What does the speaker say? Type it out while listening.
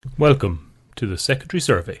Welcome to the Secondary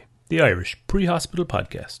Survey, the Irish pre-hospital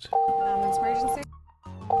podcast. Emergency.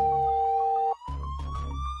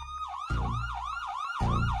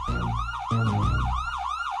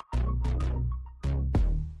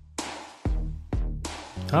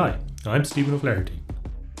 Hi, I'm Stephen O'Flaherty.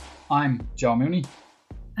 I'm Joe Mooney.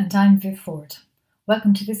 And I'm Viv Ford.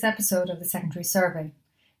 Welcome to this episode of the Secondary Survey.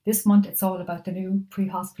 This month it's all about the new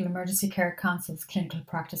Pre-Hospital Emergency Care Council's Clinical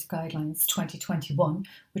Practice Guidelines 2021,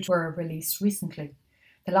 which were released recently.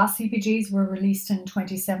 The last CPGs were released in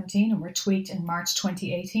 2017 and were tweaked in March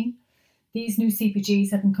 2018. These new CPGs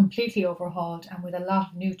have been completely overhauled and with a lot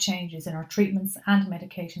of new changes in our treatments and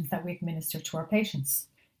medications that we administer to our patients.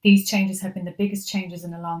 These changes have been the biggest changes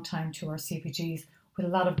in a long time to our CPGs, with a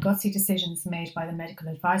lot of gutsy decisions made by the Medical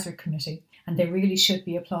Advisory Committee, and they really should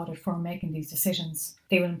be applauded for making these decisions.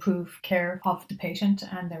 They will improve care of the patient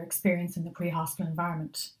and their experience in the pre-hospital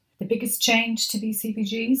environment. The biggest change to these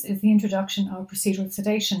CPGs is the introduction of procedural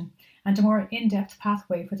sedation and a more in-depth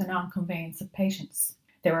pathway for the non-conveyance of patients.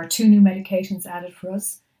 There are 2 new medications added for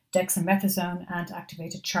us, dexamethasone and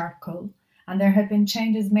activated charcoal, and there have been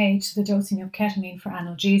changes made to the dosing of ketamine for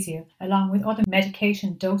analgesia, along with other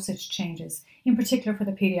medication dosage changes, in particular for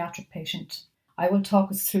the paediatric patient. I will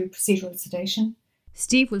talk us through procedural sedation.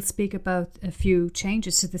 Steve will speak about a few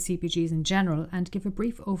changes to the CPGs in general and give a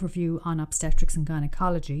brief overview on obstetrics and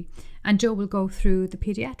gynecology, and Joe will go through the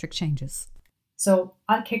paediatric changes. So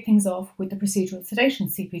I'll kick things off with the procedural sedation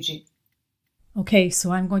CPG. Okay,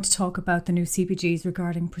 so I'm going to talk about the new CPGs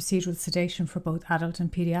regarding procedural sedation for both adult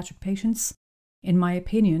and paediatric patients. In my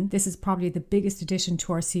opinion, this is probably the biggest addition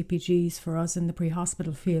to our CPGs for us in the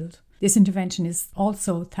pre-hospital field. This intervention is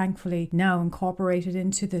also, thankfully, now incorporated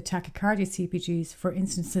into the tachycardia CPGs for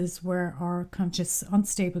instances where our conscious,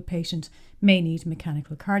 unstable patient may need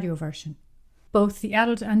mechanical cardioversion. Both the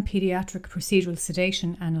adult and paediatric procedural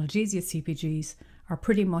sedation analgesia CPGs are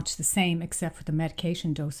pretty much the same except for the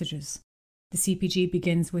medication dosages. The CPG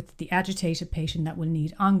begins with the agitated patient that will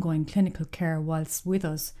need ongoing clinical care whilst with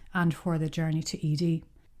us and for the journey to ED.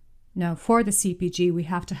 Now, for the CPG, we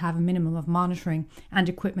have to have a minimum of monitoring and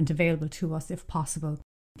equipment available to us if possible.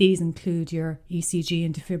 These include your ECG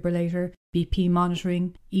and defibrillator, BP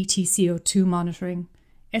monitoring, ETCO2 monitoring,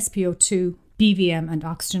 SpO2, BVM and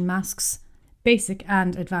oxygen masks, basic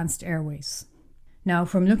and advanced airways. Now,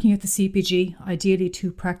 from looking at the CPG, ideally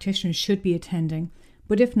 2 practitioners should be attending,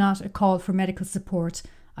 but if not, a call for medical support,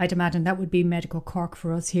 I'd imagine that would be Medical Cork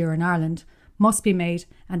for us here in Ireland, must be made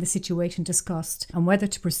and the situation discussed, and whether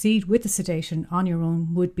to proceed with the sedation on your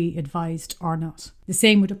own would be advised or not. The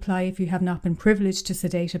same would apply if you have not been privileged to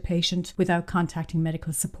sedate a patient without contacting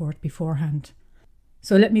medical support beforehand.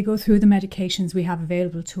 So let me go through the medications we have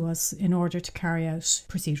available to us in order to carry out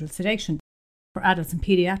procedural sedation. For adults and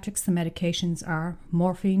paediatrics, the medications are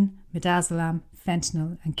morphine, midazolam,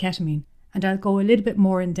 fentanyl and ketamine, and I'll go a little bit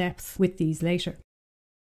more in depth with these later.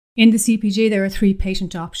 In the CPG, there are 3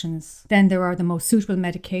 patient options. Then there are the most suitable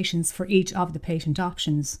medications for each of the patient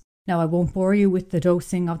options. Now, I won't bore you with the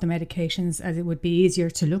dosing of the medications as it would be easier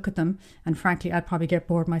to look at them, and frankly, I'd probably get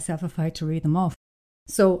bored myself if I had to read them off.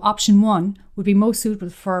 So option 1 would be most suitable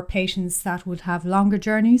for patients that would have longer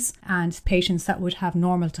journeys and patients that would have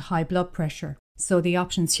normal to high blood pressure. So the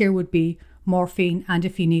options here would be morphine and,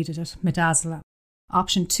 if you needed it, midazolam.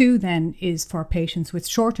 Option 2 then is for patients with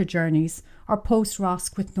shorter journeys or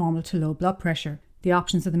post-ROSC with normal to low blood pressure. The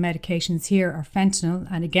options of the medications here are fentanyl,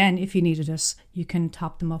 and again, if you needed it, you can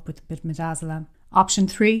top them up with a bit of midazolam. Option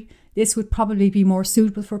 3, this would probably be more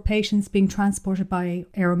suitable for patients being transported by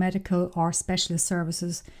aeromedical or specialist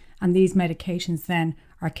services, and these medications then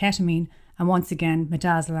are ketamine and once again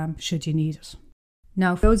midazolam should you need it.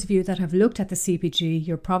 Now, for those of you that have looked at the CPG,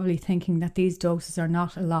 you're probably thinking that these doses are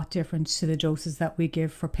not a lot different to the doses that we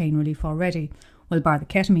give for pain relief already, well, bar the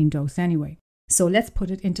ketamine dose anyway. So let's put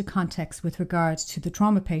it into context with regard to the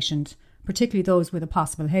trauma patient, particularly those with a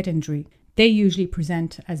possible head injury. They usually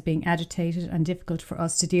present as being agitated and difficult for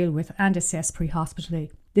us to deal with and assess pre-hospitally.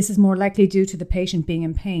 This is more likely due to the patient being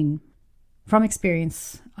in pain. From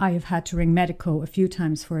experience, I have had to ring Medico a few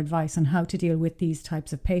times for advice on how to deal with these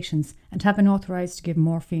types of patients and have been authorised to give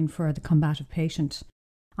morphine for the combative patient.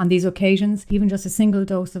 On these occasions, even just a single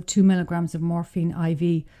dose of 2 milligrams of morphine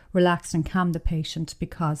IV relaxed and calmed the patient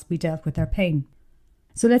because we dealt with their pain.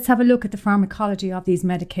 So let's have a look at the pharmacology of these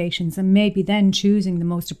medications, and maybe then choosing the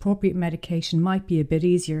most appropriate medication might be a bit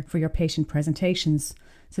easier for your patient presentations.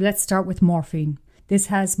 So let's start with morphine. This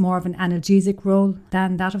has more of an analgesic role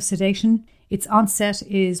than that of sedation. Its onset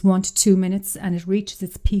is 1 to 2 minutes and it reaches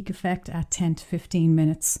its peak effect at 10 to 15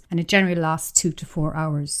 minutes, and it generally lasts 2 to 4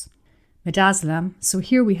 hours. midazolam. So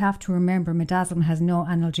here we have to remember midazolam has no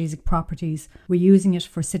analgesic properties. We're using it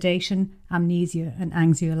for sedation, amnesia and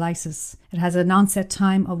anxiolysis. It has an onset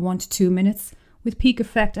time of 1 to 2 minutes with peak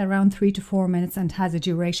effect around 3 to 4 minutes and has a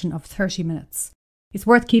duration of 30 minutes. It's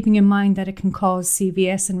worth keeping in mind that it can cause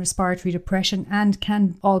CVS and respiratory depression and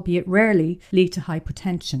can, albeit rarely, lead to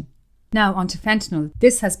hypotension. Now onto fentanyl.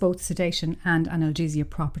 This has both sedation and analgesia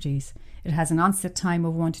properties. It has an onset time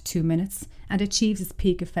of 1 to 2 minutes and achieves its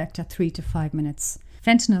peak effect at 3 to 5 minutes.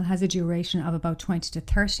 Fentanyl has a duration of about 20 to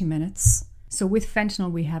 30 minutes. So with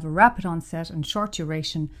fentanyl we have a rapid onset and short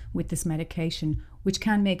duration with this medication, which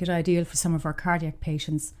can make it ideal for some of our cardiac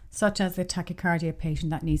patients, such as the tachycardia patient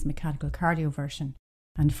that needs mechanical cardioversion.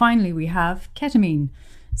 And finally we have ketamine.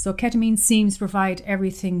 So ketamine seems to provide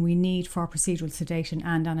everything we need for procedural sedation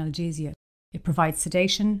and analgesia. It provides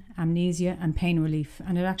sedation, amnesia and pain relief,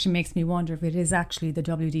 and it actually makes me wonder if it is actually the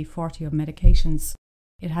WD-40 of medications.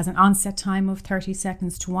 It has an onset time of 30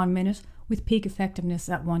 seconds to 1 minute with peak effectiveness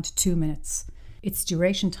at 1 to 2 minutes. Its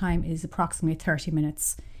duration time is approximately 30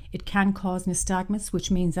 minutes. It can cause nystagmus,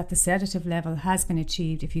 which means that the sedative level has been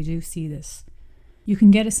achieved if you do see this. You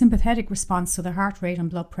can get a sympathetic response, so the heart rate and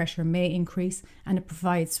blood pressure may increase, and it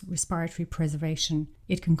provides respiratory preservation.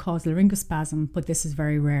 It can cause laryngospasm, but this is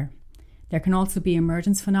very rare. There can also be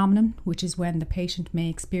emergence phenomenon, which is when the patient may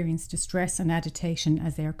experience distress and agitation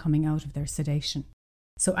as they are coming out of their sedation.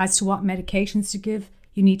 So as to what medications to give,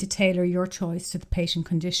 you need to tailor your choice to the patient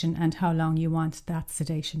condition and how long you want that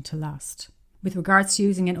sedation to last. With regards to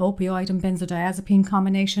using an opioid and benzodiazepine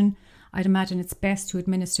combination, I'd imagine it's best to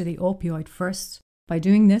administer the opioid first. By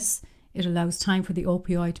doing this, it allows time for the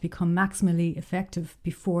opioid to become maximally effective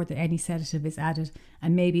before any sedative is added,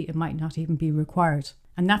 and maybe it might not even be required.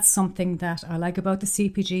 And that's something that I like about the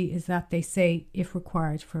CPG, is that they say if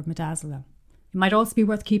required for midazolam. It might also be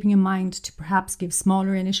worth keeping in mind to perhaps give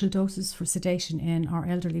smaller initial doses for sedation in our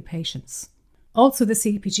elderly patients. Also the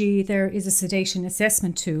CPG, there is a sedation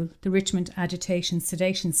assessment tool, the Richmond Agitation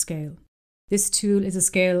Sedation Scale. This tool is a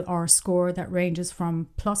scale or score that ranges from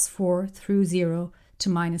 +4 through 0 to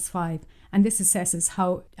 -5, and this assesses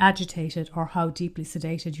how agitated or how deeply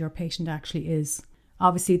sedated your patient actually is.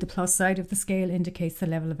 Obviously, the plus side of the scale indicates the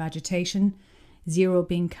level of agitation, 0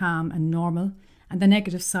 being calm and normal, and the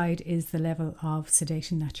negative side is the level of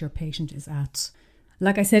sedation that your patient is at.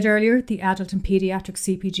 Like I said earlier, the adult and paediatric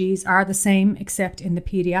CPGs are the same, except in the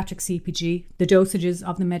paediatric CPG, the dosages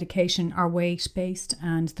of the medication are weight-based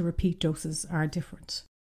and the repeat doses are different.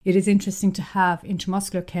 It is interesting to have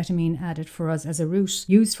intramuscular ketamine added for us as a route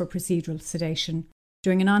used for procedural sedation.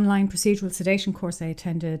 During an online procedural sedation course I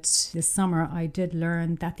attended this summer, I did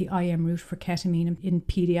learn that the IM route for ketamine in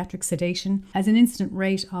paediatric sedation has an incident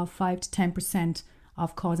rate of 5 to 10%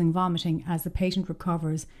 of causing vomiting as the patient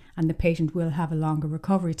recovers, and the patient will have a longer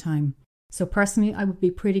recovery time. So personally, I would be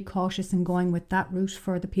pretty cautious in going with that route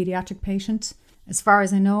for the paediatric patient. As far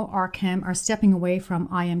as I know, RChem are stepping away from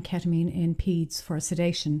IM ketamine in peds for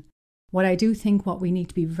sedation. What I do think what we need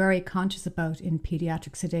to be very conscious about in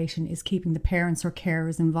paediatric sedation is keeping the parents or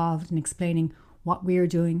carers involved in explaining what we are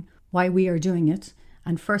doing, why we are doing it,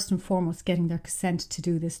 and first and foremost getting their consent to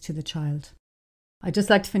do this to the child. I'd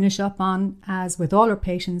just like to finish up on, as with all our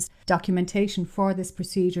patients, documentation for this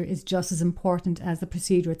procedure is just as important as the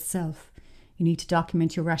procedure itself. You need to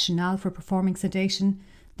document your rationale for performing sedation,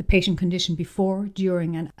 the patient condition before,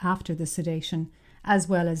 during and after the sedation, as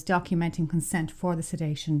well as documenting consent for the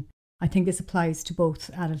sedation. I think this applies to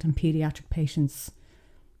both adult and paediatric patients.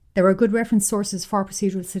 There are good reference sources for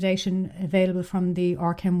procedural sedation available from the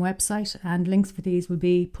RChem website, and links for these will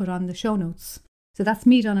be put on the show notes. So that's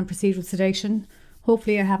me done on procedural sedation.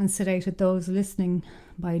 Hopefully I haven't sedated those listening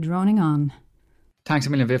by droning on. Thanks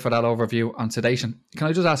a million, Viv, for that overview on sedation. Can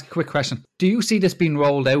I just ask a quick question? Do you see this being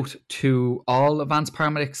rolled out to all advanced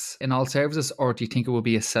paramedics in all services, or do you think it will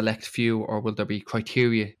be a select few, or will there be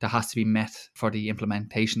criteria that has to be met for the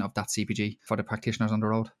implementation of that CPG for the practitioners on the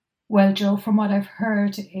road? Well, Joe, from what I've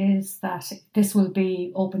heard is that this will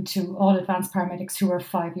be open to all advanced paramedics who are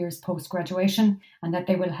 5 years post-graduation, and that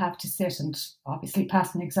they will have to sit and obviously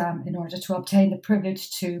pass an exam in order to obtain the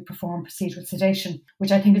privilege to perform procedural sedation,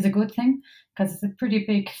 which I think is a good thing, because it's a pretty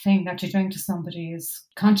big thing that you're doing to somebody is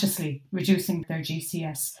consciously reducing their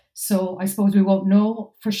GCS. So I suppose we won't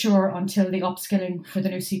know for sure until the upskilling for the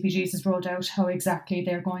new CPGs is rolled out how exactly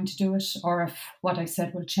they're going to do it, or if what I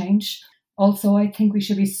said will change. Also, I think we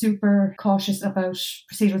should be super cautious about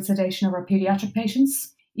procedural sedation of our paediatric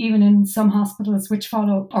patients. Even in some hospitals which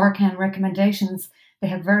follow RCAN recommendations, they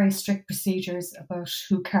have very strict procedures about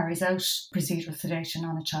who carries out procedural sedation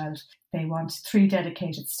on a child. They want 3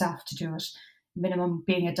 dedicated staff to do it. minimum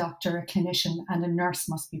being a doctor, a clinician, and a nurse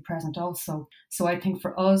must be present also. So I think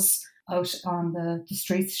for us out on the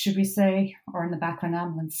streets, should we say, or in the back of an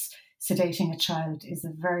ambulance, sedating a child is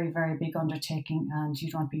a very, very big undertaking, and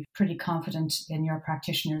you'd want to be pretty confident in your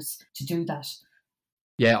practitioners to do that.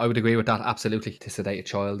 Yeah, I would agree with that. Absolutely. To sedate a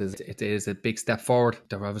child is a big step forward.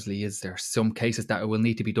 There are some cases that it will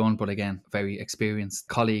need to be done, but again, very experienced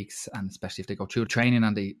colleagues, and especially if they go through training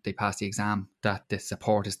and they pass the exam, that the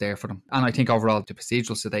support is there for them. And I think overall the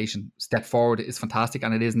procedural sedation step forward is fantastic,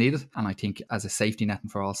 and it is needed. And I think as a safety net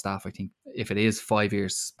for all staff, I think if it is 5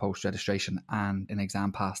 years post registration and an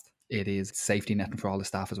exam passed, it is safety net for all the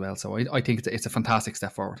staff as well. So I think it's a fantastic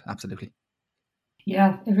step forward. Absolutely.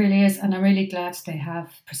 Yeah, it really is. And I'm really glad they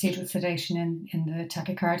have procedural sedation in the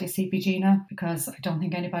tachycardia CPG now, because I don't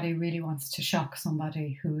think anybody really wants to shock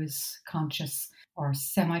somebody who is conscious or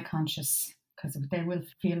semi-conscious, because they will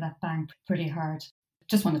feel that bang pretty hard.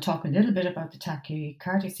 Just want to talk a little bit about the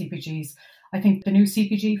tachycardia CPGs. I think the new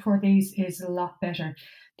CPG for these is a lot better.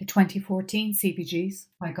 The 2014 CPGs,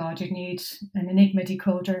 my God, you'd need an Enigma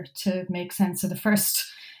decoder to make sense of the first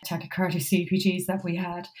tachycardia CPGs that we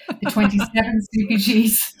had. The 27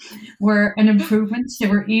 CPGs were an improvement. They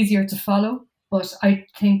were easier to follow. But I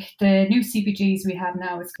think the new CPGs we have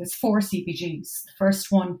now is 4 CPGs. The first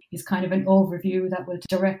one is kind of an overview that will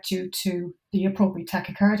direct you to the appropriate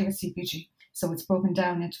tachycardia CPG. So it's broken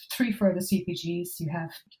down into 3 further CPGs. You have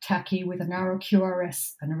tachy with a narrow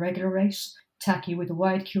QRS and a regular rate, tachy with a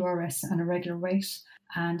wide QRS and a regular rate,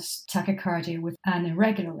 and tachycardia with an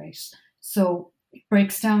irregular rate. So it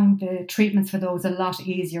breaks down the treatments for those a lot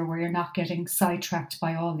easier, where you're not getting sidetracked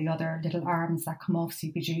by all the other little arms that come off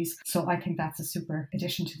CPGs. So I think that's a super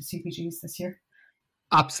addition to the CPGs this year.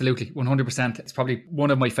 Absolutely, 100%. It's probably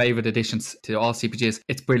one of my favourite additions to all CPGs.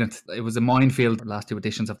 It's brilliant. It was a minefield, the last 2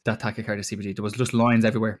 editions of that tachycardia CPG. There was just lines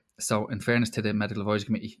everywhere. So in fairness to the Medical Advisory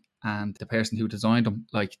Committee and the person who designed them,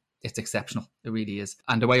 it's exceptional. It really is.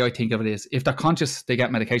 And the way I think of it is, if they're conscious, they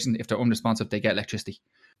get medication. If they're unresponsive, they get electricity.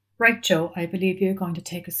 Right, Joe, I believe you're going to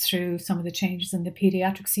take us through some of the changes in the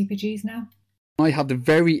paediatric CPGs now. I have the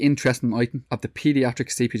very interesting item of the paediatric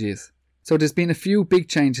CPGs. So there's been a few big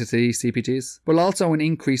changes to these CPGs, but also an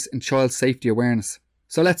increase in child safety awareness.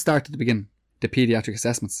 So let's start at the beginning. The paediatric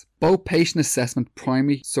assessments. Both patient assessment,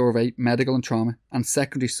 primary survey, medical and trauma, and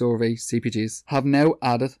secondary survey CPGs have now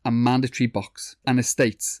added a mandatory box, and it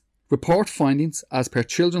states: report findings as per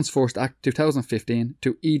Children's First Act 2015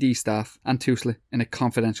 to ED staff and TUSLA in a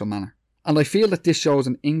confidential manner. And I feel that this shows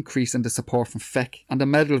an increase in the support from FEC and the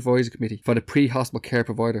Medical Advisory Committee for the pre-hospital care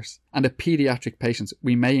providers and the paediatric patients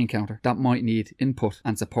we may encounter that might need input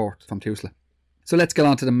and support from TUSLA. So let's get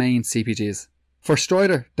on to the main CPGs. For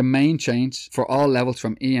Stryder, the main change for all levels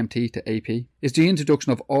from EMT to AP is the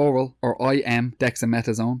introduction of oral or IM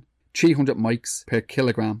dexamethasone, 300 mics per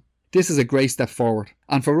kilogram. This is a great step forward,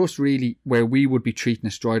 and for us really, where we would be treating a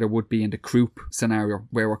stryder would be in the croup scenario,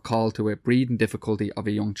 where we're called to a breathing difficulty of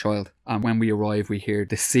a young child, and when we arrive we hear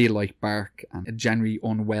the seal-like bark and a generally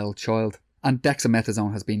unwell child. And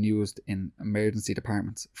dexamethasone has been used in emergency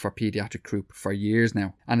departments for paediatric croup for years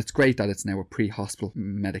now, and it's great that it's now a pre-hospital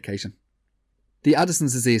medication. The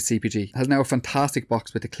Addison's disease CPG has now a fantastic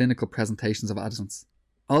box with the clinical presentations of Addison's.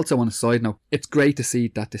 Also, on a side note, it's great to see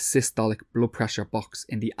that the systolic blood pressure box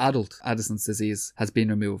in the adult Addison's disease has been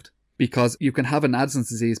removed, because you can have an Addison's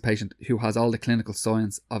disease patient who has all the clinical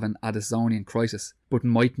signs of an Addisonian crisis but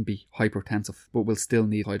mightn't be hypertensive but will still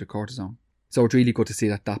need hydrocortisone. So it's really good to see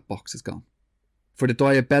that that box is gone. For the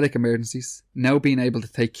diabetic emergencies, now being able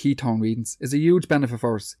to take ketone readings is a huge benefit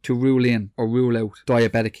for us to rule in or rule out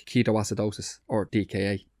diabetic ketoacidosis or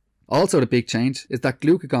DKA. Also, the big change is that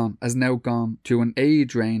glucagon has now gone to an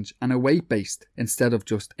age range and a weight based instead of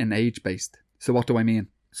just an age based. So what do I mean?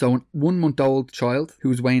 So a 1-month-old child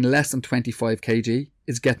who's weighing less than 25 kg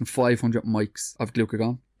is getting 500 mics of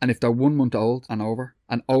glucagon, and if they're 1 month old and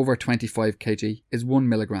over 25 kg is 1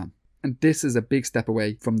 milligram. And this is a big step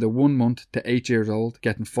away from the 1 month to 8 years old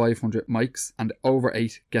getting 500 mics and over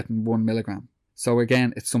 8 getting 1 milligram. So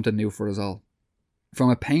again, it's something new for us all. From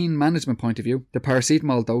a pain management point of view, the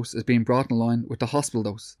paracetamol dose is being brought in line with the hospital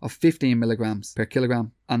dose of 15 milligrams per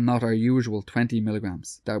kilogram and not our usual 20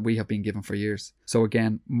 milligrams that we have been given for years. So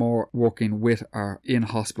again, more working with our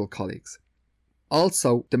in-hospital colleagues.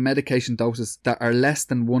 Also, the medication doses that are less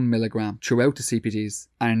than 1 milligram throughout the CPGs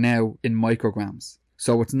are now in micrograms.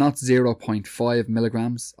 So it's not 0.5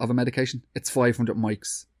 milligrams of a medication, it's 500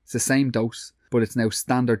 mics. It's the same dose, but it's now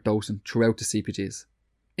standard dosing throughout the CPGs.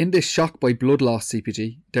 In this shock by blood loss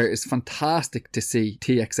CPG, there is fantastic to see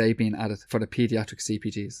TXA being added for the paediatric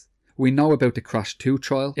CPGs. We know about the CRASH 2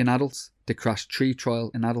 trial in adults, the CRASH-3 trial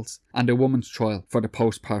in adults, and the woman's trial for the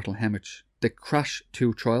postpartum hemorrhage. The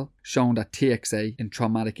CRASH-2 trial shown that TXA in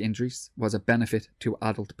traumatic injuries was a benefit to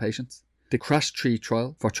adult patients. The CRASH-3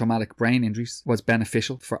 trial for traumatic brain injuries was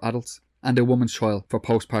beneficial for adults, and the woman's trial for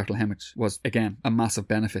postpartum hemorrhage was, again, a massive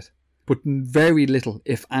benefit. But very little,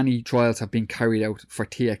 if any, trials have been carried out for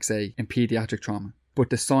TXA in paediatric trauma. But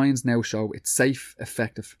the signs now show it's safe,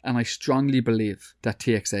 effective, and I strongly believe that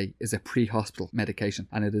TXA is a pre-hospital medication,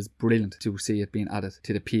 and it is brilliant to see it being added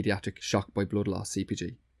to the paediatric shock by blood loss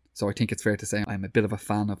CPG. So I think it's fair to say I'm a bit of a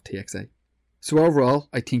fan of TXA. So overall,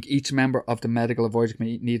 I think each member of the Medical Advisory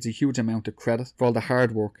Committee needs a huge amount of credit for all the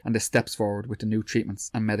hard work and the steps forward with the new treatments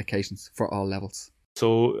and medications for all levels.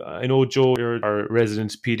 So I know, Joe, you're our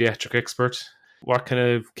resident paediatric expert. What kind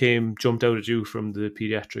of jumped out at you from the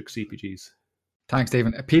paediatric CPGs? Thanks,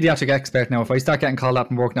 Stephen. A paediatric expert now. If I start getting called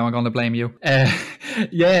up in work now, I'm going to blame you.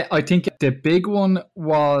 Yeah, I think the big one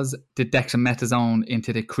was the dexamethasone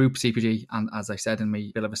into the Croup CPG. And as I said in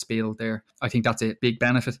my bit of a spiel there, I think that's a big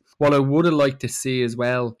benefit. What I would have liked to see as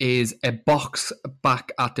well is a box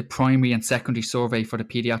back at the primary and secondary survey for the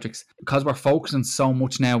paediatrics. Because we're focusing so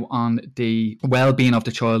much now on the well-being of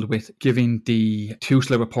the child with giving the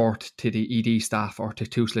TUSLA report to the ED staff or to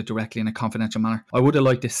TUSLA directly in a confidential manner. I would have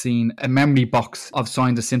liked to seen a memory box of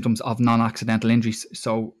signs and symptoms of non-accidental injuries.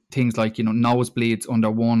 So things like, nosebleeds under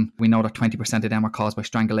 1, we know that 20% of them are caused by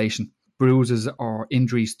strangulation. Bruises or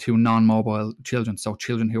injuries to non-mobile children. So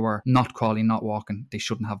children who are not crawling, not walking, they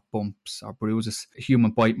shouldn't have bumps or bruises.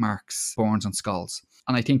 Human bite marks, burns and skulls.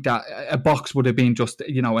 And I think that a box would have been just,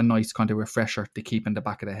 a nice kind of refresher to keep in the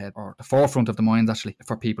back of the head or the forefront of the minds actually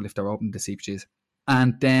for people if they're open to CPGs.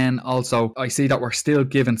 And then also, I see that we're still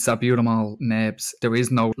giving salbutamol nebs. There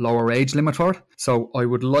is no lower age limit for it. So I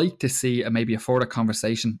would like to see maybe a further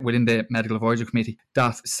conversation within the Medical Advisory Committee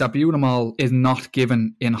that salbutamol is not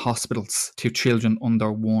given in hospitals to children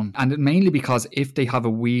under 1. And mainly because if they have a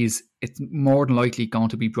wheeze, it's more than likely going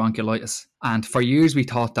to be bronchiolitis. And for years we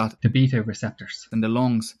thought that the beta receptors in the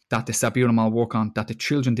lungs that the salbutamol work on, that the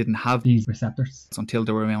children didn't have these receptors until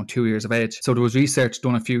they were around 2 years of age. So there was research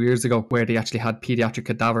done a few years ago where they actually had pediatric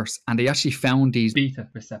cadavers and they actually found these beta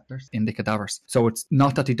receptors in the cadavers. So it's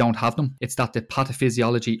not that they don't have them, it's that the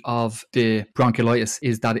pathophysiology of the bronchiolitis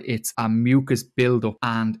is that it's a mucus buildup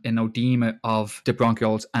and an edema of the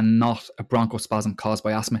bronchioles and not a bronchospasm caused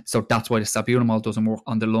by asthma. So that's why the salbutamol doesn't work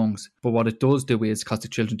on the lungs. But what it does do is, because the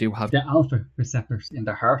children do have the alpha receptors in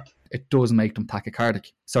their heart, it does make them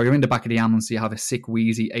tachycardic. So you're in the back of the ambulance, you have a sick,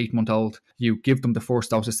 wheezy 8-month-old, you give them the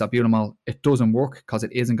first dose of salbutamol, it doesn't work because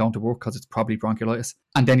it isn't going to work because it's probably bronchiolitis.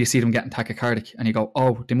 And then you see them getting tachycardic and you go,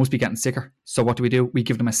 oh, they must be getting sicker. So what do? We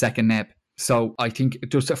give them a second neb. So I think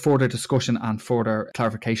just a further discussion and further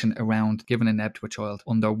clarification around giving a neb to a child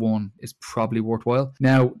under 1 is probably worthwhile.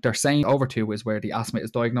 Now, they're saying over 2 is where the asthma is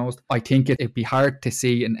diagnosed. I think it'd be hard to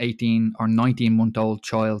see an 18 or 19-month-old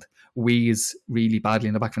child wheeze really badly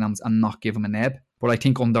in the back of an ambulance and not give him a neb. But I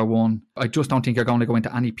think under 1, I just don't think you're going to go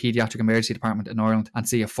into any paediatric emergency department in Ireland and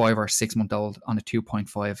see a 5 or 6-month-old on a 2.5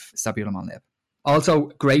 salbutamol neb. Also,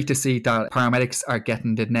 great to see that paramedics are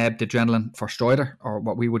getting the neb, the adrenaline for Stridor, or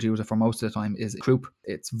what we would use it for most of the time is Croup.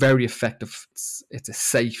 It's very effective. It's a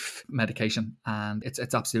safe medication and it's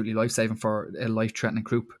absolutely life-saving for a life-threatening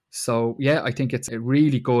Croup. So yeah, I think it's a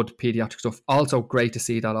really good paediatric stuff. Also great to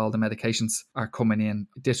see that all the medications are coming in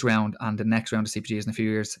this round and the next round of CPGs in a few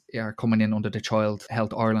years are coming in under the Child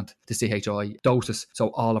Health Ireland, the CHI doses. So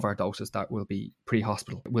all of our doses that will be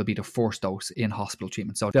pre-hospital will be the first dose in hospital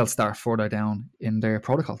treatment. So they'll start further down in their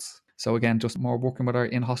protocols. So again, just more working with our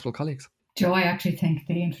in-hospital colleagues. Joe, I actually think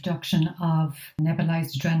the introduction of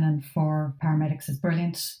nebulized adrenaline for paramedics is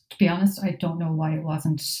brilliant. To be honest, I don't know why it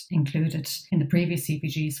wasn't included in the previous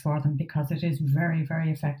CPGs for them because it is very,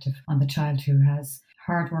 very effective on the child who has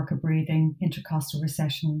hard work of breathing, intercostal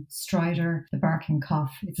recession, stridor, the barking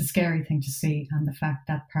cough. It's a scary thing to see, and the fact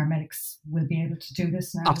that paramedics will be able to do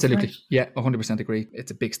this now. Absolutely. Yeah, 100% agree. It's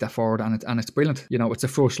a big step forward and it's brilliant. It's a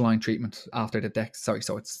first line treatment after the DEX. Sorry,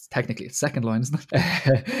 so it's technically it's second line, isn't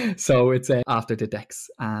it? So it's after the DEX.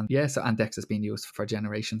 And and DEX has been used for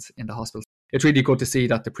generations in the hospitals. It's really good to see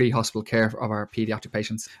that the pre-hospital care of our paediatric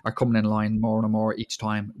patients are coming in line more and more each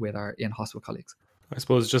time with our in-hospital colleagues. I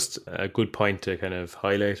suppose just a good point to kind of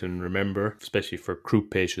highlight and remember, especially for Croup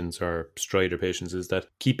patients or Stridor patients, is that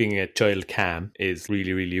keeping a child calm is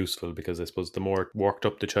really, really useful because I suppose the more worked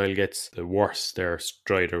up the child gets, the worse their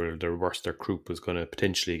Stridor or the worse their Croup is going to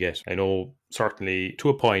potentially get. I know certainly to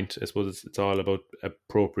a point, I suppose it's all about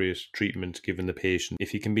appropriate treatment given the patient.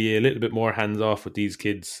 If you can be a little bit more hands off with these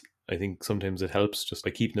kids, I think sometimes it helps just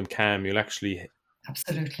by keeping them calm. You'll actually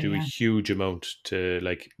Absolutely. do a Yeah. huge amount to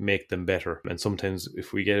like make them better. And sometimes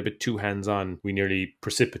if we get a bit too hands-on, we nearly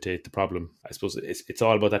precipitate the problem. I suppose it's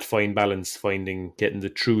all about that fine balance, getting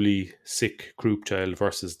the truly sick croup child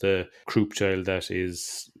versus the croup child that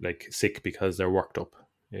is like sick because they're worked up,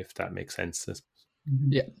 if that makes sense.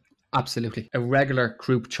 Yeah, absolutely. A regular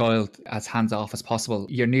croup child as hands off as possible.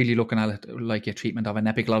 You're nearly looking at it like a treatment of an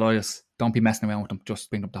epiglottitis. Don't be messing around with them.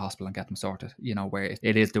 Just bring them to hospital and get them sorted. Where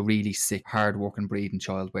it is the really sick, hard working, breathing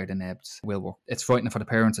child where the nebs will work. It's frightening for the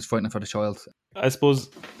parents. It's frightening for the child. I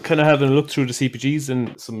suppose kind of having a look through the CPGs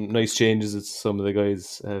and some nice changes that some of the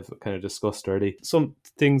guys have kind of discussed already. Some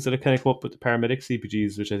things that have kind of come up with the paramedic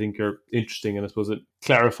CPGs, which I think are interesting, and I suppose it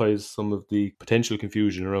clarifies some of the potential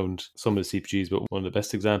confusion around some of the CPGs. But one of the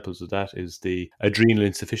best examples of that is the adrenal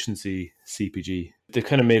insufficiency CPG. They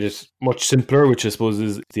kind of made it much simpler, which I suppose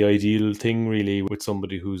is the ideal thing really with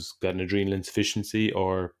somebody who's got an adrenal insufficiency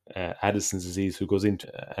or Addison's disease who goes into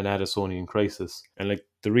an Addisonian crisis. And like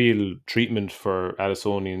the real treatment for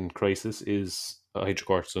Addisonian crisis is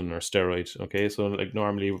hydrocortisone or steroid. Okay, so like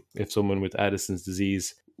normally if someone with Addison's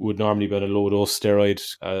disease would normally be on a low dose steroid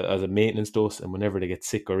as a maintenance dose, and whenever they get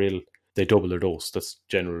sick or ill, they double their dose. That's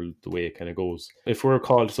generally the way it kind of goes. If we're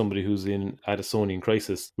called to somebody who's in Addisonian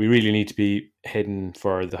crisis, we really need to be heading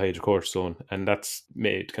for the hydrocortisone. And that's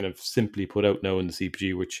made kind of simply put out now in the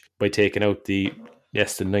CPG, which by taking out the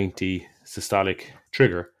less than 90 systolic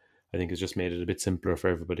trigger, I think has just made it a bit simpler for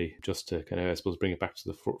everybody, just to kind of, I suppose, bring it back to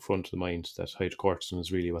the front of the mind that hydrocortisone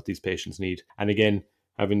is really what these patients need. And again,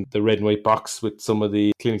 having the red and white box with some of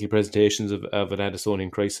the clinical presentations of an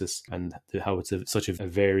Addisonian crisis and how it's such a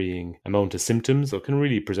varying amount of symptoms, so it can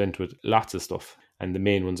really present with lots of stuff. And the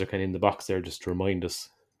main ones are kind of in the box there just to remind us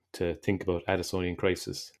to think about Addisonian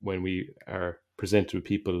crisis when we are presented with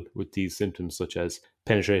people with these symptoms, such as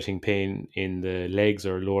penetrating pain in the legs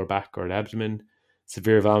or lower back or the abdomen,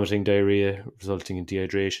 severe vomiting, diarrhea resulting in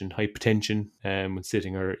dehydration, hypotension when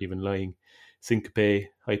sitting or even lying, syncope,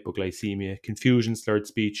 hypoglycemia, confusion, slurred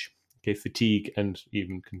speech, fatigue, and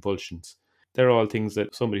even convulsions. They're all things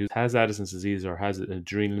that somebody who has Addison's disease or has an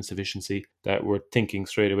adrenal insufficiency that we're thinking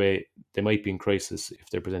straight away they might be in crisis if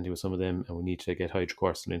they're presenting with some of them, and we need to get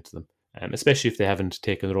hydrocortisone into them. Especially if they haven't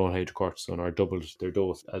taken their own hydrocortisone or doubled their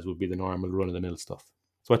dose, as would be the normal run-of-the-mill stuff.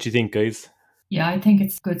 So what do you think, guys? Yeah, I think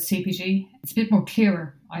it's good CPG. It's a bit more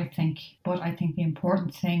clearer, I think. But I think the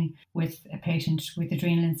important thing with a patient with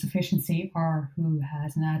adrenal insufficiency or who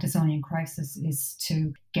has an Addisonian crisis is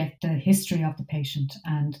to get the history of the patient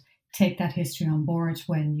and take that history on board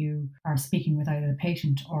when you are speaking with either the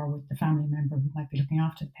patient or with the family member who might be looking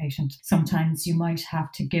after the patient. Sometimes you might have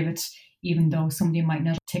to give it, even though somebody might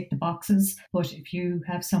not tick the boxes. But if you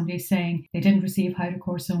have somebody saying they didn't receive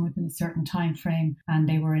hydrocortisone within a certain time frame and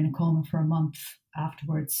they were in a coma for a month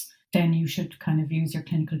afterwards, then you should kind of use your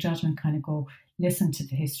clinical judgment, kind of go listen to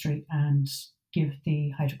the history and give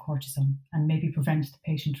the hydrocortisone and maybe prevent the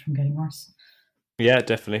patient from getting worse. Yeah,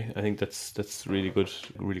 definitely. I think that's really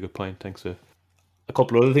good point. Thanks. A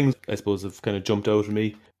couple of other things I suppose have kind of jumped out at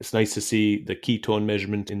me. It's nice to see the ketone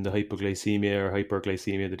measurement in the hypoglycemia or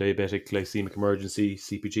hyperglycemia, the diabetic glycemic emergency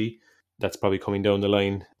CPG. That's probably coming down the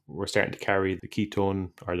line. We're starting to carry the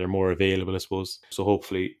ketone, or they're more available, I suppose. So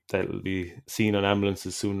hopefully that'll be seen on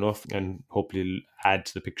ambulances soon enough, and hopefully add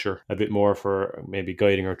to the picture a bit more for maybe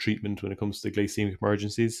guiding our treatment when it comes to glycemic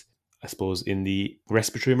emergencies. I suppose in the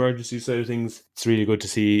respiratory emergency side of things, it's really good to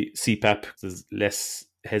see CPAP. There's less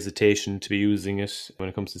hesitation to be using it when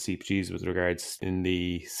it comes to CPGs with regards in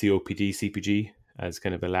the COPD CPG as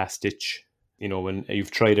kind of a last ditch. When you've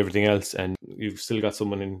tried everything else and you've still got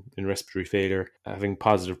someone in respiratory failure, having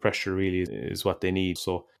positive pressure really is what they need.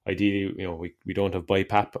 So ideally, we don't have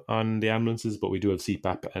BiPAP on the ambulances, but we do have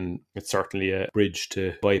CPAP, and it's certainly a bridge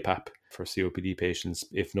to BiPAP for COPD patients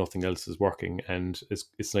if nothing else is working. And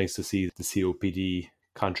it's nice to see the COPD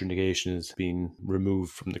contraindication is being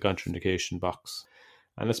removed from the contraindication box.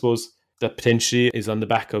 And I suppose that potentially is on the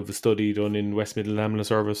back of a study done in West Midlands Ambulance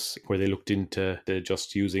Service where they looked into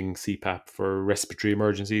just using CPAP for respiratory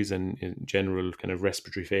emergencies and in general kind of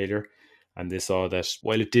respiratory failure. And they saw that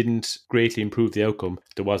while it didn't greatly improve the outcome,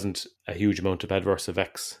 there wasn't a huge amount of adverse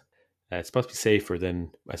effects. It's supposed to be safer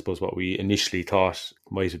than, I suppose, what we initially thought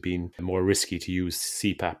might have been more risky to use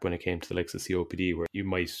CPAP when it came to the likes of COPD, where you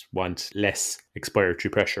might want less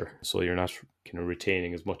expiratory pressure. So you're not kind of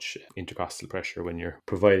retaining as much intercostal pressure when you're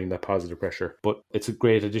providing that positive pressure. But it's a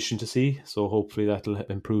great addition to see. So hopefully that'll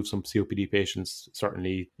improve some COPD patients,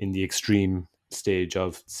 certainly in the extreme stage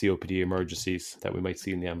of COPD emergencies that we might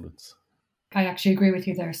see in the ambulance. I actually agree with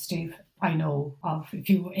you there, Steve. I know of a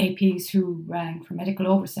few APs who rang for medical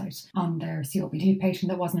oversight on their COPD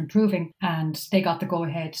patient that wasn't improving, and they got the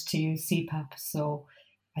go-ahead to use CPAP. So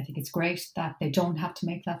I think it's great that they don't have to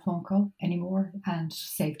make that phone call anymore and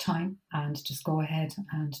save time and just go ahead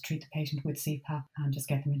and treat the patient with CPAP and just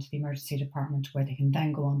get them into the emergency department where they can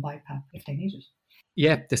then go on BiPAP if they need it.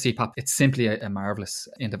 Yeah, the CPAP, it's simply a marvellous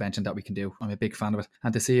intervention that we can do. I'm a big fan of it.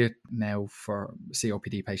 And to see it now for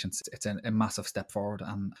COPD patients, it's a massive step forward,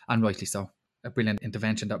 and rightly so. A brilliant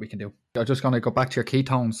intervention that we can do. I'm just going to go back to your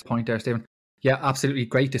ketones point there, Stephen. Yeah, absolutely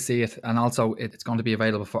great to see it. And also it's going to be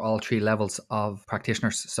available for all 3 levels of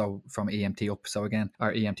practitioners. So from EMT up. So again,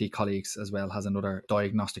 our EMT colleagues as well has another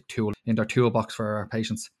diagnostic tool in their toolbox for our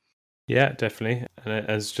patients. Yeah, definitely. And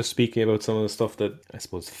as just speaking about some of the stuff that I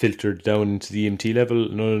suppose filtered down into the EMT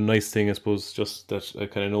level, another nice thing I suppose just that I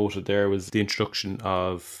kind of noted there was the introduction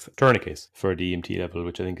of tourniquets for the EMT level,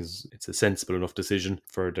 which I think it's a sensible enough decision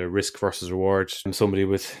for the risk versus reward. And somebody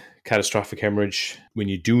with catastrophic hemorrhage, when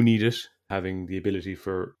you do need it, having the ability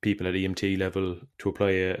for people at EMT level to apply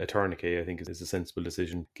a tourniquet, I think is a sensible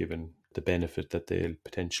decision given the benefit that they'll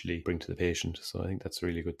potentially bring to the patient. So I think that's a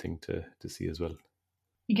really good thing to see as well.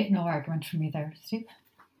 You get no argument from me there, Steve.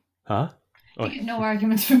 Huh? You get no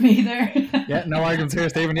arguments from me there. Yeah, no arguments here,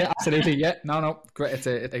 Stephen. Yeah, absolutely. Yeah, no. Great. It's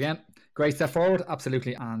again, great step forward.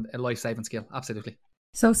 Absolutely. And a life-saving skill. Absolutely.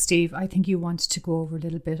 So, Steve, I think you wanted to go over a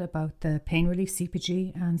little bit about the pain relief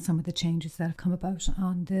CPG and some of the changes that have come about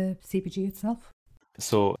on the CPG itself.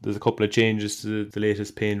 So there's a couple of changes to the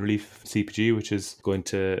latest pain relief CPG, which is going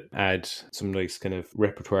to add some nice kind of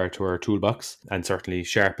repertoire to our toolbox and certainly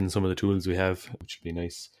sharpen some of the tools we have, which would be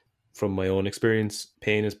nice. From my own experience,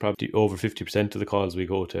 pain is probably over 50% of the calls we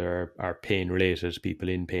go to are pain related, people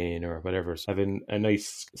in pain or whatever. So having a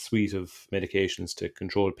nice suite of medications to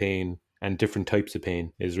control pain and different types of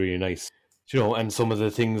pain is really nice. And some of the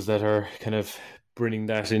things that are kind of bringing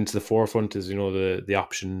that into the forefront is, the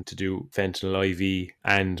option to do fentanyl IV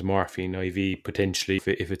and morphine IV potentially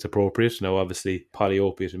if it's appropriate. Now, obviously,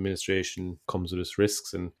 polyopiate administration comes with its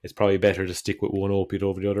risks, and it's probably better to stick with one opiate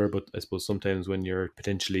over the other. But I suppose sometimes when you're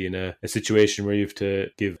potentially in a situation where you have to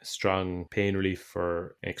give strong pain relief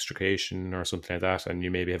for extrication or something like that, and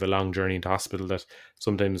you maybe have a long journey into hospital, that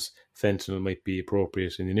sometimes fentanyl might be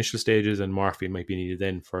appropriate in the initial stages and morphine might be needed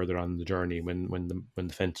then further on the journey when the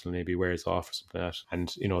fentanyl maybe wears off or something like that. And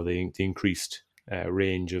the increased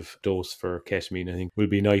range of dose for ketamine, I think, will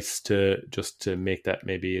be nice to make that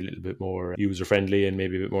maybe a little bit more user friendly and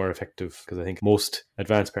maybe a bit more effective, because I think most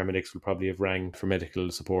advanced paramedics will probably have rang for medical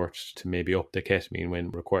support to maybe up the ketamine when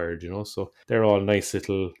required, so they're all nice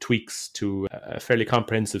little tweaks to a fairly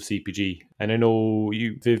comprehensive CPG. And I know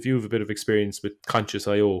you have a bit of experience with Conscious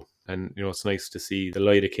IO, and it's nice to see the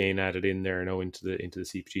lidocaine added in there now into the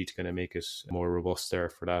CPG to kind of make it more robust there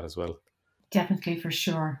for that as well. Definitely, for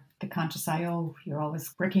sure. The Conscious IO, you're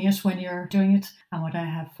always bricking it when you're doing it. And what I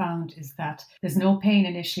have found is that there's no pain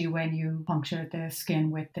initially when you puncture the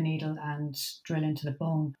skin with the needle and drill into the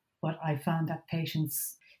bone. But I found that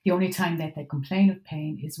patients, the only time that they complain of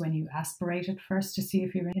pain is when you aspirate it first to see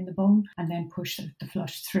if you're in the bone and then push the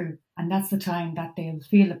flush through. And that's the time that they'll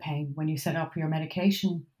feel the pain. When you set up your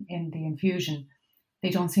medication in the infusion, they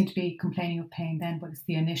don't seem to be complaining of pain then, but it's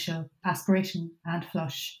the initial aspiration and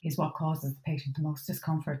flush is what causes the patient the most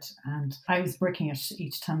discomfort. And I was bricking it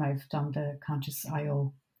each time I've done the Conscious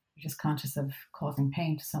IO. You're just conscious of causing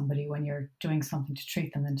pain to somebody when you're doing something to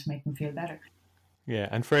treat them and to make them feel better. Yeah,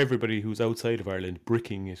 and for everybody who's outside of Ireland,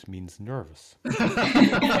 bricking it means nervous. It's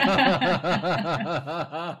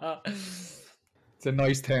a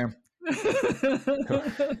nice term.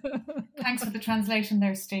 Thanks for the translation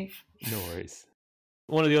there, Steve. No worries.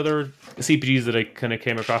 One of the other CPGs that I kind of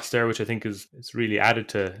came across there, which I think is really added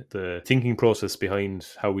to the thinking process behind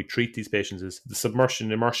how we treat these patients, is the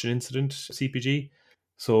submersion immersion incident CPG.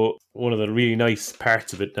 So one of the really nice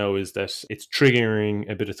parts of it now is that it's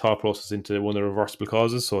triggering a bit of thought process into one of the reversible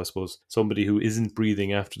causes. So I suppose somebody who isn't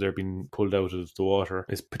breathing after they're being pulled out of the water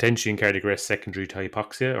is potentially in cardiac arrest secondary to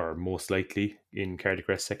hypoxia, or most likely in cardiac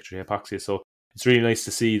arrest secondary to hypoxia. So it's really nice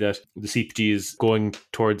to see that the CPG is going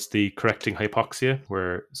towards the correcting hypoxia,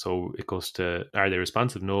 so it goes to, are they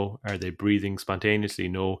responsive? No. Are they breathing spontaneously?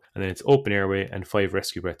 No. And then it's open airway and 5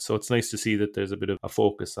 rescue breaths. So it's nice to see that there's a bit of a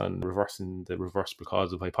focus on reversing the reversible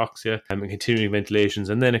cause of hypoxia and continuing ventilations.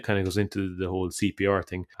 And then it kind of goes into the whole CPR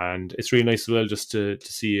thing. And it's really nice as well just to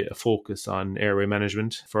see a focus on airway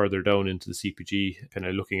management further down into the CPG, kind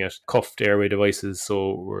of looking at cuffed airway devices.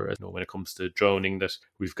 So when it comes to drowning, that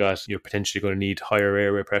we've got, you're potentially going to need higher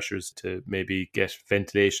airway pressures to maybe get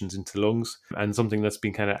ventilations into the lungs. And something that's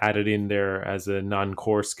been kind of added in there as a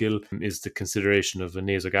non-core skill is the consideration of a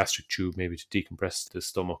nasogastric tube, maybe to decompress the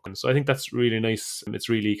stomach. And so I think that's really nice. It's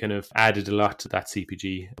really kind of added a lot to that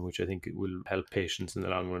CPG, which I think it will help patients in the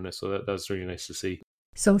long run. So that's really nice to see.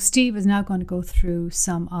 So Steve is now going to go through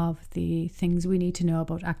some of the things we need to know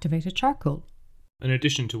about activated charcoal. In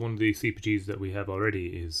addition to one of the CPGs that we have already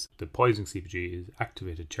is the poisoning CPG is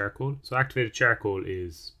activated charcoal. So activated charcoal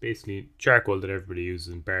is basically charcoal that everybody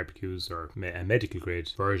uses in barbecues, or a medical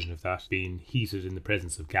grade version of that, being heated in the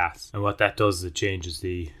presence of gas. And what that does is it changes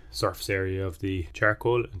the surface area of the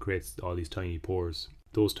charcoal and creates all these tiny pores.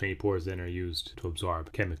 Those tiny pores then are used to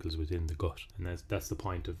absorb chemicals within the gut. And that's the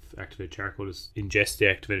point of activated charcoal, is ingest the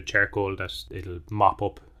activated charcoal, that it'll mop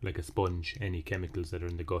up like a sponge any chemicals that are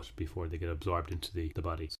in the gut before they get absorbed into the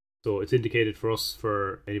body. So it's indicated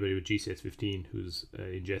for anybody with GCS15 who's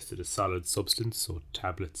ingested a solid substance, so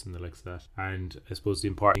tablets and the likes of that. And I suppose the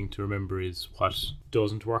important thing to remember is what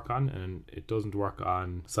doesn't work on, and it doesn't work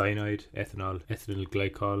on cyanide, ethanol, ethylene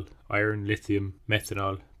glycol, iron, lithium,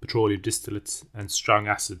 methanol, petroleum distillates, and strong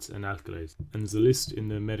acids and alkalis. And there's a list in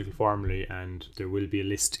the medical formulary, and there will be a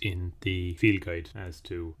list in the field guide as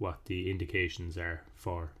to what the indications are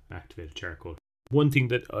for activated charcoal. One thing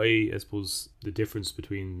that I suppose the difference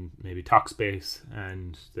between maybe Talkspace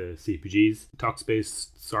and the CPGs, Talkspace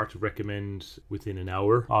sort of recommend within an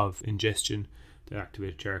hour of ingestion the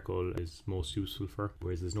activated charcoal is most useful for,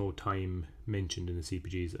 whereas there's no time mentioned in the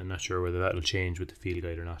CPGs. I'm not sure whether that'll change with the field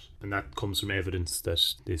guide or not. And that comes from evidence that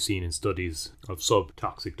they've seen in studies of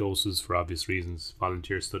sub-toxic doses for obvious reasons,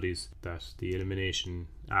 volunteer studies, that the elimination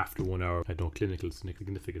after 1 hour had no clinical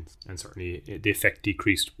significance, and certainly the effect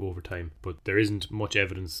decreased over time. But there isn't much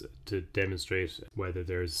evidence to demonstrate whether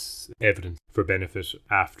there's evidence for benefit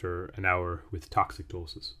after an hour with toxic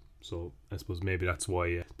doses. So I suppose maybe that's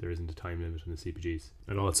why there isn't a time limit on the CPGs.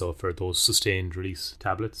 And also for those sustained release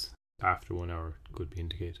tablets, after 1 hour could be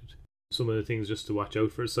indicated. Some of the things just to watch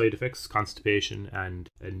out for: side effects, constipation, and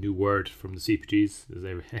a new word from the CPGs.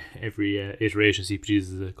 There's every iteration of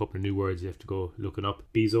CPGs, there's a couple of new words you have to go looking up.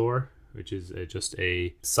 Bezoar, which is just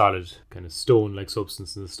a solid kind of stone-like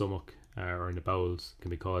substance in the stomach or in the bowels,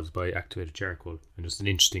 can be caused by activated charcoal. And just an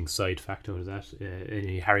interesting side fact out of that,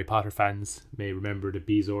 any Harry Potter fans may remember the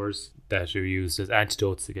bezoars that are used as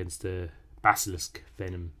antidotes against the basilisk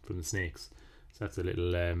venom from the snakes. So that's a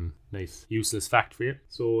little nice useless fact for you.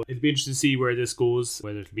 So it'll be interesting to see where this goes,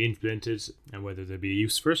 whether it'll be implemented and whether there'll be a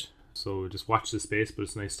use for it. So just watch the space, but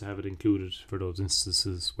it's nice to have it included for those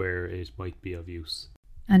instances where it might be of use.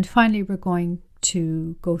 And finally, we're going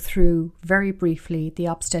to go through very briefly the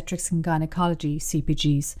obstetrics and gynecology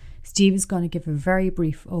CPGs. Steve is going to give a very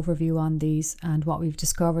brief overview on these, and what we've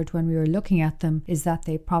discovered when we were looking at them is that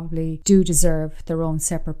they probably do deserve their own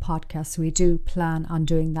separate podcast. So we do plan on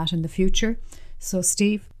doing that in the future. So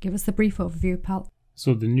Steve, give us the brief overview, pal.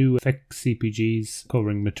 So the new effect CPGs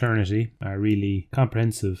covering maternity are really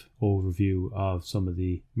comprehensive overview of some of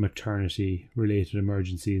the maternity related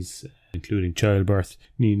emergencies, including childbirth,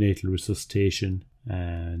 neonatal resuscitation,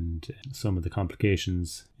 and some of the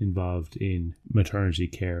complications involved in maternity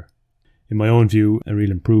care. In my own view, a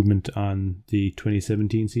real improvement on the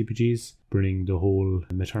 2017 CPGs, bringing the whole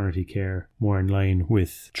maternity care more in line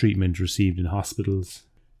with treatment received in hospitals.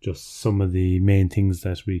 Just some of the main things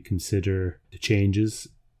that we consider the changes.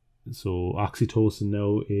 So oxytocin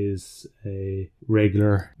now is a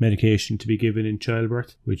regular medication to be given in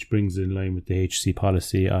childbirth, which brings it in line with the HC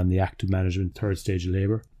policy on the active management third stage of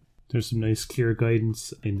labour. There's some nice clear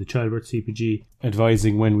guidance in the childbirth CPG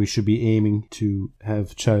advising when we should be aiming to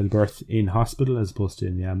have childbirth in hospital as opposed to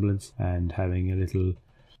in the ambulance, and having a little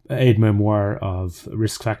aide-memoire of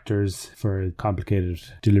risk factors for complicated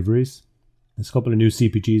deliveries. There's a couple of new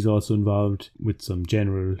CPGs also involved with some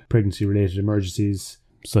general pregnancy-related emergencies,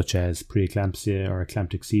 such as preeclampsia or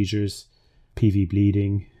eclamptic seizures, PV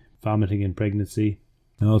bleeding, vomiting in pregnancy.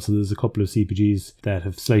 And also there's a couple of CPGs that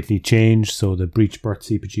have slightly changed. So the breech birth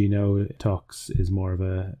CPG now is more of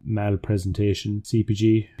a malpresentation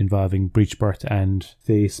CPG involving breech birth and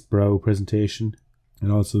face brow presentation.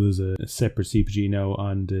 And also there's a separate CPG now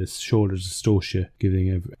on the shoulder dystocia,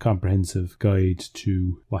 giving a comprehensive guide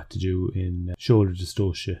to what to do in shoulder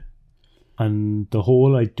dystocia. On the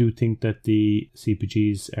whole, I do think that the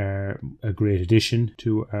CPGs are a great addition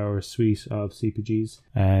to our suite of CPGs,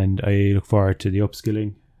 and I look forward to the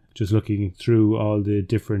upskilling. Just looking through all the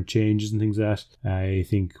different changes and things like that, I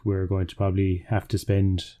think we're going to probably have to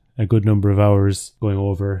spend a good number of hours going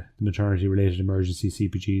over the maternity related emergency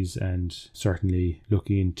CPGs and certainly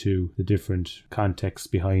looking into the different contexts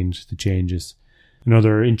behind the changes.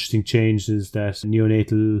 Another interesting change is that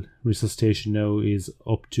neonatal resuscitation now is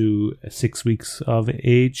up to 6 weeks of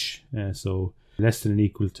age, so less than and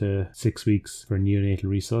equal to 6 weeks for neonatal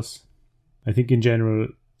resus. I think in general,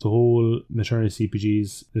 the whole maternity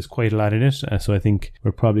CPGs, there's quite a lot in it, so I think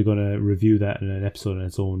we're probably going to review that in an episode on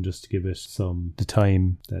its own just to give it the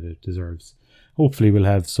time that it deserves. Hopefully we'll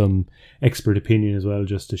have some expert opinion as well,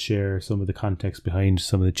 just to share some of the context behind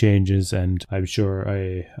some of the changes. And I'm sure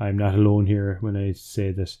I'm not alone here when I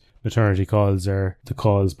say that maternity calls are the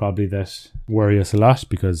calls probably that worry us a lot,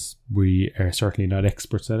 because we are certainly not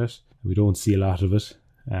experts at it. We don't see a lot of it.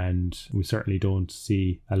 And we certainly don't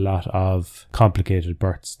see a lot of complicated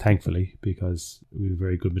births, thankfully, because we have a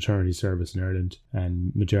very good maternity service in Ireland,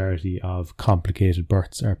 and majority of complicated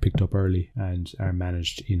births are picked up early and are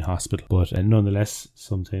managed in hospital. But nonetheless,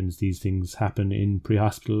 sometimes these things happen in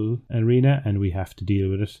pre-hospital arena and we have to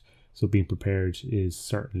deal with it. So being prepared is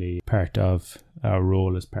certainly part of our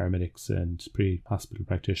role as paramedics and pre-hospital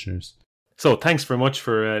practitioners. So thanks very much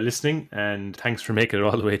for listening, and thanks for making it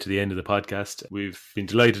all the way to the end of the podcast. We've been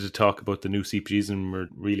delighted to talk about the new CPGs, and we're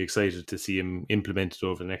really excited to see them implemented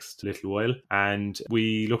over the next little while. And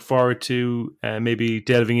we look forward to maybe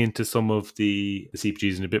delving into some of the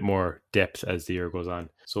CPGs in a bit more depth as the year goes on.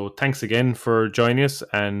 So thanks again for joining us,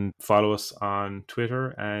 and follow us on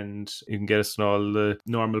Twitter, and you can get us in all the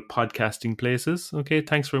normal podcasting places. Okay,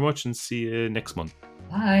 thanks very much, and see you next month.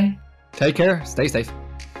 Bye. Take care. Stay safe.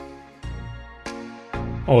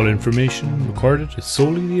 All information recorded is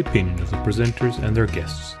solely the opinion of the presenters and their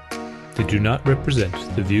guests. They do not represent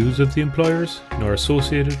the views of the employers, nor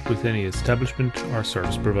associated with any establishment or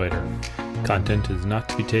service provider. Content is not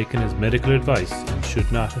to be taken as medical advice and should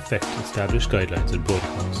not affect established guidelines and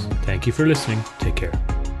protocols. Thank you for listening. Take care.